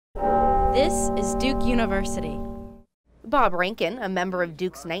This is Duke University. Bob Rankin, a member of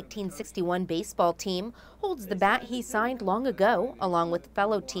Duke's 1961 baseball team, holds the bat he signed long ago, along with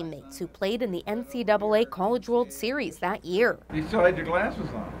fellow teammates who played in the NCAA College World Series that year. You still had your glasses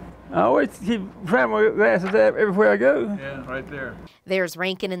on. I always keep my glasses everywhere I go. Yeah, right there. There's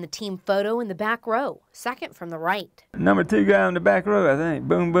Rankin in the team photo in the back row, second from the right. Number 2 guy in the back row, I think.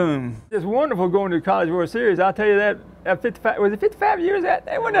 Boom, boom. It's wonderful going to the College World Series. I'll tell you that. At 55, was it 55 years? That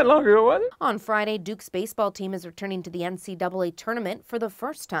wasn't that long ago, was it? On Friday, Duke's baseball team is returning to the NCAA tournament for the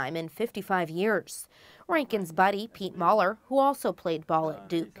first time in 55 years. Rankin's buddy, Pete Mahler, who also played ball at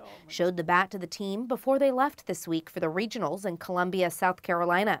Duke, showed the bat to the team before they left this week for the regionals in Columbia, South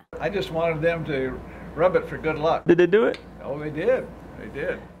Carolina. I just wanted them to rub it for good luck. Did they do it? Oh, they did. They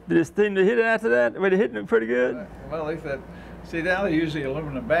did. Did it seem to hit it after that? Were they hitting it pretty good? Well, they said, see, now they use the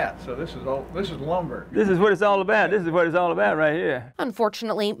aluminum bat, so this is lumber. This is what it's all about. This is what it's all about right here.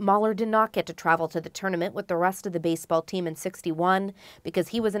 Unfortunately, Mahler did not get to travel to the tournament with the rest of the baseball team in '61 because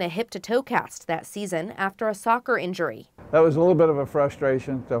he was in a hip-to-toe cast that season after a soccer injury. That was a little bit of a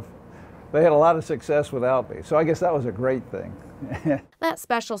frustration. So they had a lot of success without me, so I guess that was a great thing. That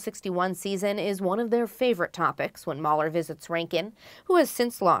special '61 season is one of their favorite topics when Mahler visits Rankin, who has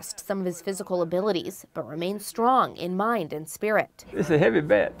since lost some of his physical abilities, but remains strong in mind and spirit. It's a heavy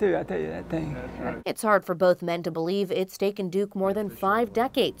bat, too, I tell you that thing. That's right. It's hard for both men to believe it's taken Duke more than 5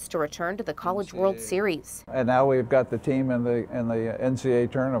 decades to return to the College World Series. And now we've got the team in the NCAA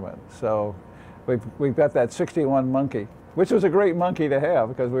tournament, so we've got that '61 monkey, which was a great monkey to have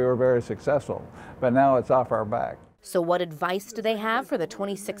because we were very successful, but now it's off our back. So what advice do they have for the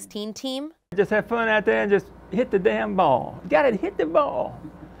 2016 team? Just have fun out there and just hit the damn ball. You gotta hit the ball.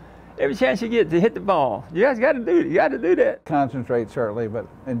 Every chance you get to hit the ball. You guys gotta do it. You gotta do that. Concentrate, certainly, but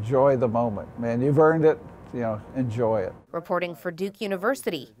enjoy the moment. Man, you've earned it, enjoy it. Reporting for Duke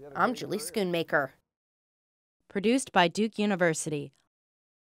University, I'm Julie Schoonmaker. Produced by Duke University.